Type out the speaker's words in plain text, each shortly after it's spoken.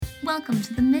Welcome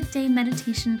to the Midday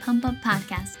Meditation Pump Up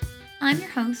Podcast. I'm your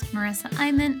host, Marissa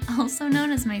Iman, also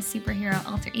known as my superhero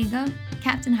alter ego,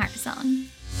 Captain Heartsong.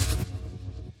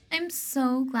 I'm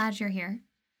so glad you're here.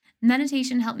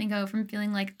 Meditation helped me go from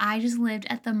feeling like I just lived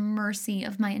at the mercy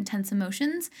of my intense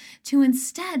emotions to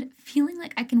instead feeling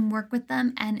like I can work with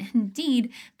them and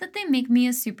indeed that they make me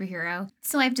a superhero.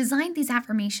 So I've designed these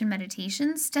affirmation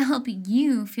meditations to help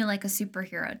you feel like a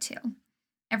superhero too.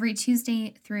 Every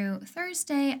Tuesday through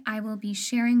Thursday, I will be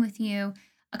sharing with you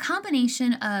a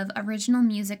combination of original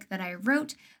music that I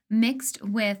wrote mixed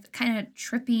with kind of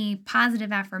trippy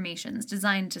positive affirmations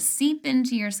designed to seep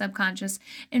into your subconscious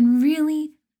and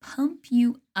really pump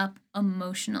you up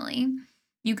emotionally.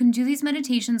 You can do these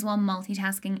meditations while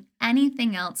multitasking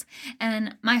anything else.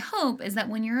 And my hope is that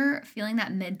when you're feeling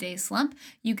that midday slump,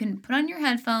 you can put on your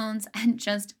headphones and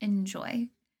just enjoy.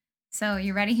 So,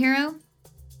 you ready, hero?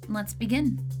 Let's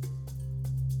begin.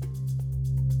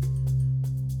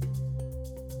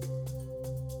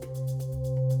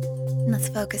 Let's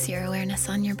focus your awareness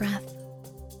on your breath.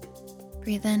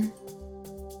 Breathe in.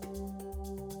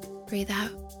 Breathe out.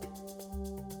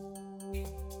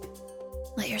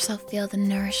 Let yourself feel the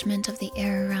nourishment of the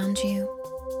air around you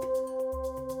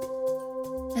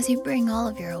as you bring all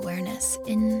of your awareness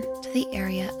into the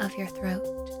area of your throat.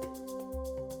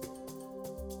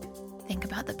 Think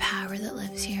about the power that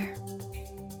lives here.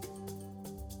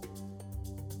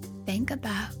 Think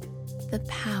about the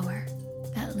power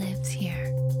that lives here.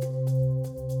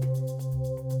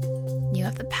 You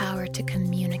have the power to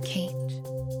communicate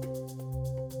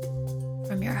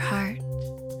from your heart,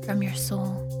 from your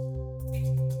soul,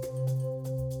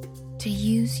 to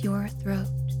use your throat,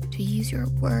 to use your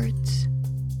words,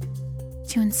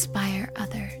 to inspire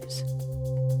others,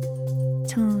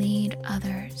 to lead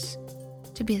others,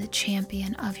 to be the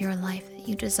champion of your life that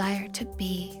you desire to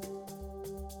be.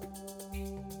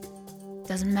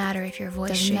 Doesn't matter if your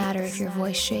voice shakes,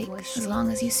 as long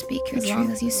as you speak your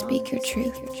truth.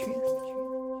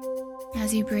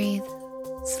 As you breathe,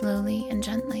 slowly and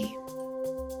gently,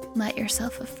 let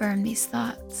yourself affirm these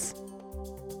thoughts.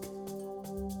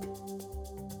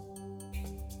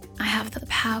 I have the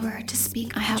power to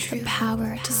speak my truth.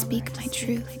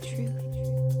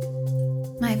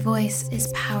 My voice is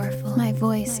powerful.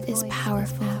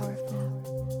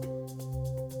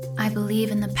 I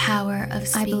believe in the power of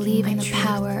speaking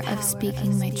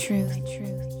my truth.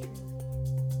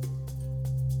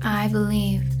 I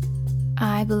believe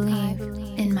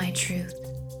in my truth.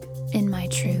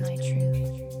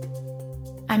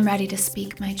 I'm ready to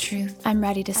speak my truth.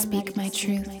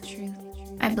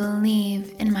 I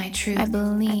believe in my truth.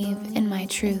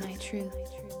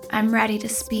 I'm ready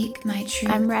to speak my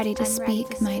truth.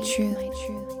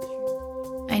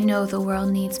 I know the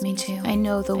world needs me to.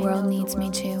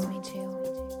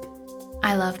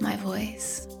 I love my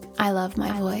voice. I love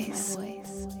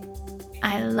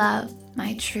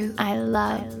my truth.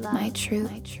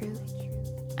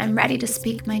 I'm ready to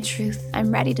speak my truth.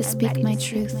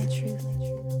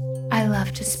 I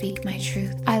love to speak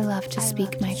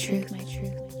my truth.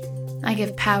 I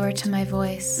give power to my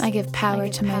voice.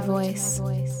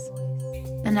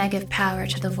 And I give power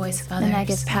to the voice of others.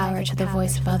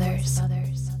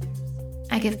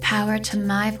 I give power to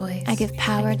my voice.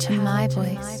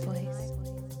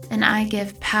 And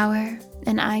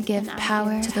I give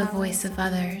power to the voice of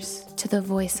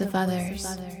others.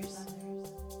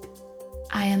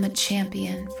 I am a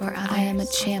champion for others.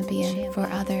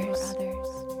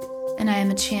 And I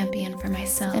am a champion for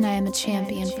myself.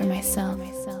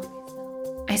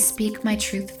 I speak my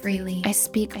truth freely.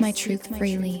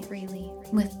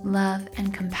 With love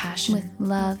and compassion.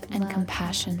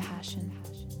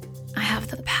 I have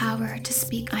the power to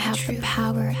speak my truth.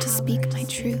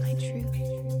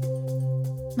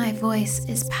 My voice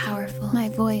is powerful.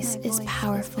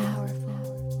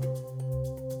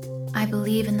 I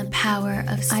believe in the power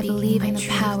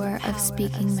of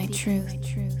speaking my truth.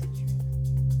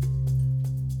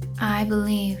 I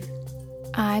believe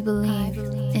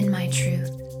in my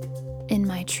truth.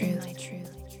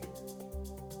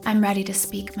 I'm ready to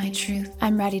speak my truth. I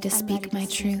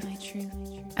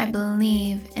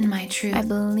believe in my truth.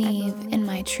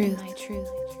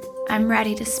 I'm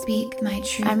ready to speak my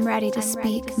truth.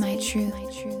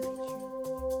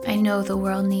 I know the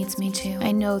world needs me to.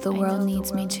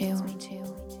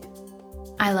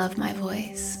 I love my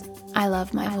voice. I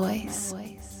love my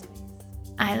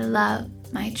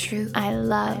truth.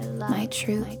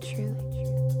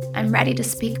 I'm ready to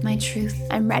speak my truth.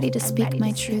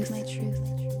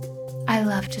 I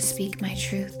love to speak my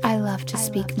truth.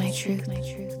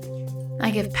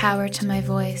 I give power to my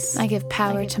voice.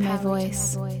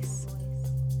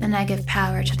 And I give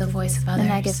power to the voice of others.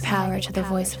 And I give power to the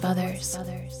voice of others.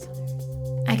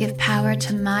 I give power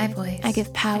to my voice. I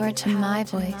give power to my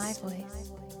voice.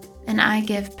 And I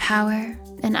give power.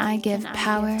 And I give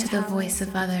power to the voice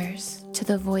of others. To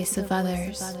the voice of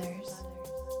others.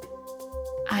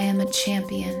 I am a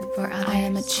champion for others. I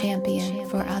am a champion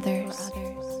for others.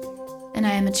 And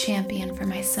I am a champion for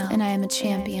myself. And I am a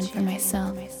champion for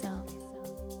myself.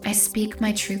 I speak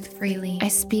my truth freely. I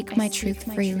speak my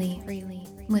truth freely.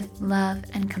 With love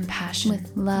and compassion.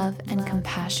 With love and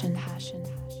compassion.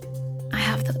 I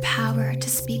have the power to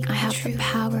speak my truth. I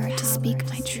have the power to speak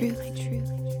my truth.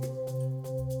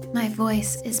 My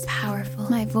voice is powerful.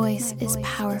 My voice is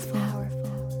powerful.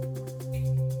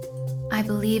 I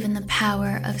believe in the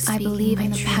power of speaking I believe in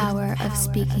my the truth. power of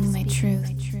speaking my truth.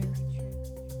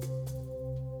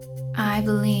 I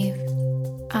believe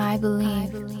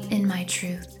in my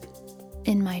truth.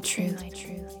 In my truth.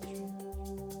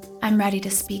 I'm ready to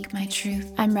speak my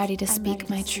truth. I'm ready to speak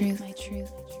my truth.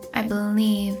 I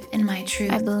believe in my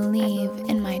truth. I believe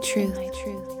in my truth.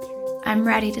 I'm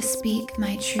ready to speak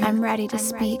my truth. I'm ready to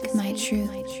speak my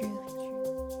truth.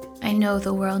 I know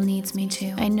the world needs me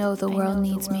to. I know the world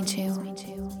needs me to.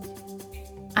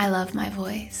 I love my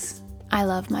voice. I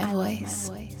love my voice.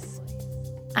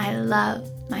 I love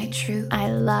my truth.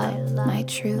 I love my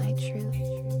truth.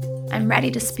 I'm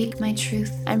ready to speak my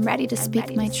truth. I'm ready to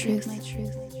speak my truth.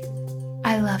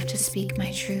 I love to speak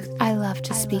my truth. I love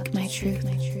to speak my truth.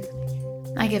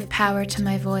 I give power to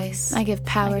my voice. I give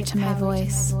power to my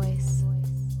voice.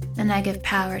 And I give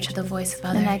power to the voice of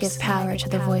others. And I give power to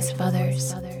the voice of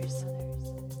others.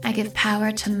 I give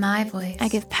power to my voice. I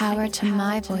give power to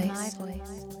my voice.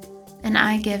 And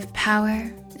I give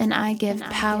power. And I give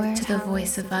power to the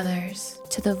voice of others.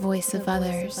 To the voice of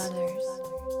others.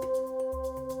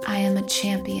 I am a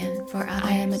champion for others.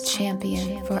 I am a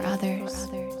champion for others.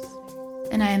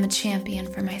 And I am a champion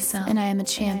for myself. And I am a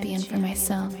champion for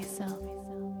myself.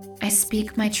 I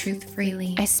speak my truth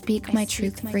freely. I speak my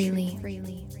truth freely.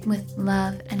 With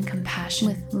love and compassion.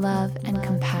 With love and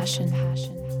compassion.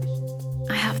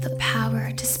 I have the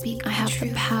power to speak my truth. I have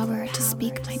the power to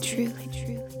speak my truth.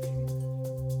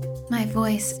 My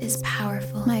voice is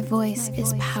powerful. My voice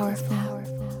is powerful.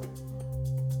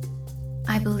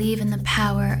 I believe in the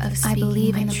power of speaking I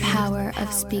believe my in the truth. power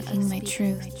of speaking my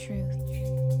truth.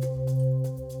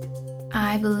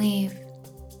 I believe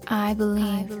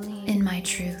in my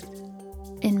truth.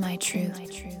 In my truth.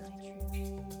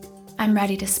 I'm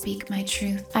ready to speak my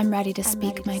truth. I'm ready to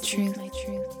speak my truth.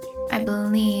 I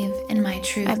believe in my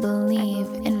truth. I believe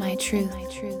in my truth.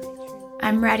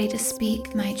 I'm ready to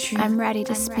speak my truth. I'm ready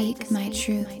to speak my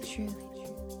truth.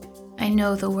 I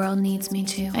know the world needs me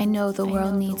to. I know the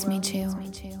world needs me to.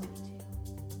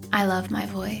 I love my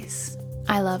voice.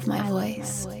 I love my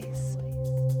voice.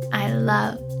 I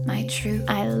love my truth.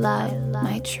 I love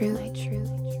my truth.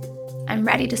 I'm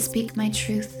ready to speak my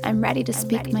truth. I'm ready to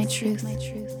speak my truth.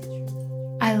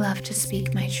 I love to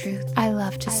speak my truth. I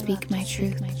love to speak my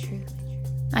truth.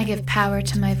 I give power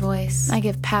to my voice. I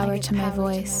give power to my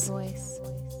voice.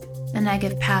 And I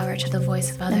give power to the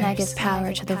voice of others. And I give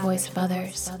power to the voice of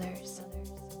others.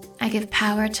 I give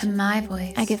power to my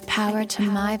voice. I give power to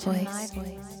my voice.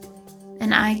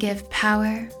 And I give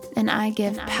power. And I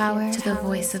give power to the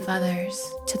voice of others.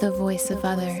 To the voice of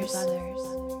others.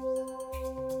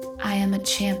 I am a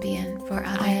champion for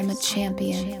others. I am a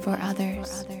champion for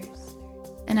others.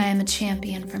 And I am a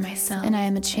champion for myself. And I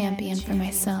am a champion for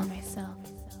myself.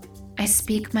 I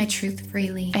speak my truth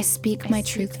freely. I speak my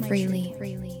truth freely.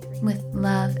 With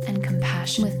love and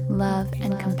compassion. With love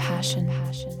and compassion.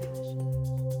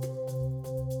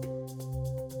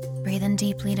 Breathe in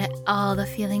deeply to all the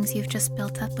feelings you've just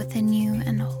built up within you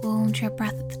and hold your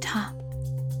breath at the top.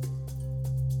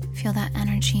 Feel that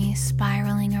energy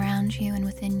spiraling around you and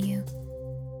within you.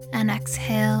 And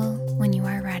exhale when you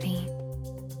are ready.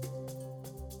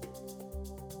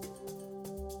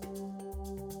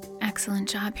 Excellent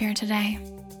job here today.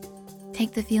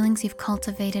 Take the feelings you've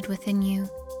cultivated within you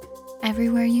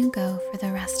everywhere you go for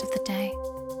the rest of the day.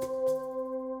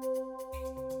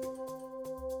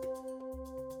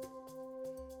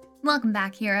 Welcome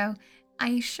back, hero.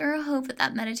 I sure hope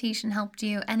that meditation helped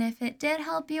you, and if it did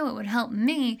help you, it would help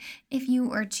me if you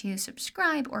were to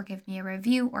subscribe or give me a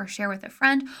review or share with a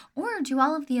friend or do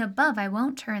all of the above. I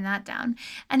won't turn that down.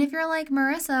 And if you're like,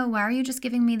 Marissa, why are you just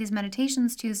giving me these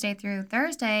meditations Tuesday through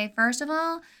Thursday? First of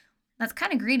all, That's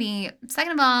kind of greedy.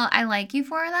 Second of all, I like you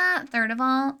for that. Third of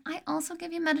all, I also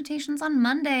give you meditations on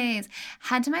Mondays.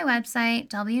 Head to my website,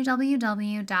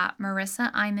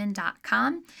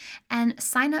 www.marissaiman.com, and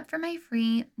sign up for my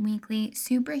free weekly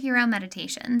superhero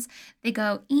meditations. They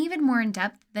go even more in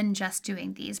depth than just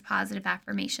doing these positive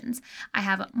affirmations. I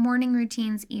have morning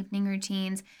routines, evening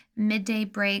routines, midday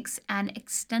breaks, and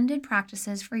extended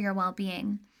practices for your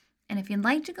well-being. And if you'd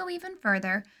like to go even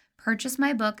further, purchase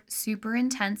my book, Super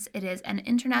Intense. It is an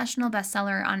international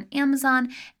bestseller on Amazon,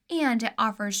 and it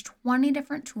offers 20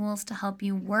 different tools to help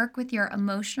you work with your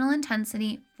emotional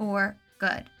intensity for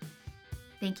good.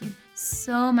 Thank you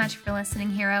so much for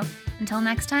listening, hero. Until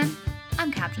next time,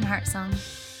 I'm Captain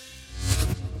Heartsong.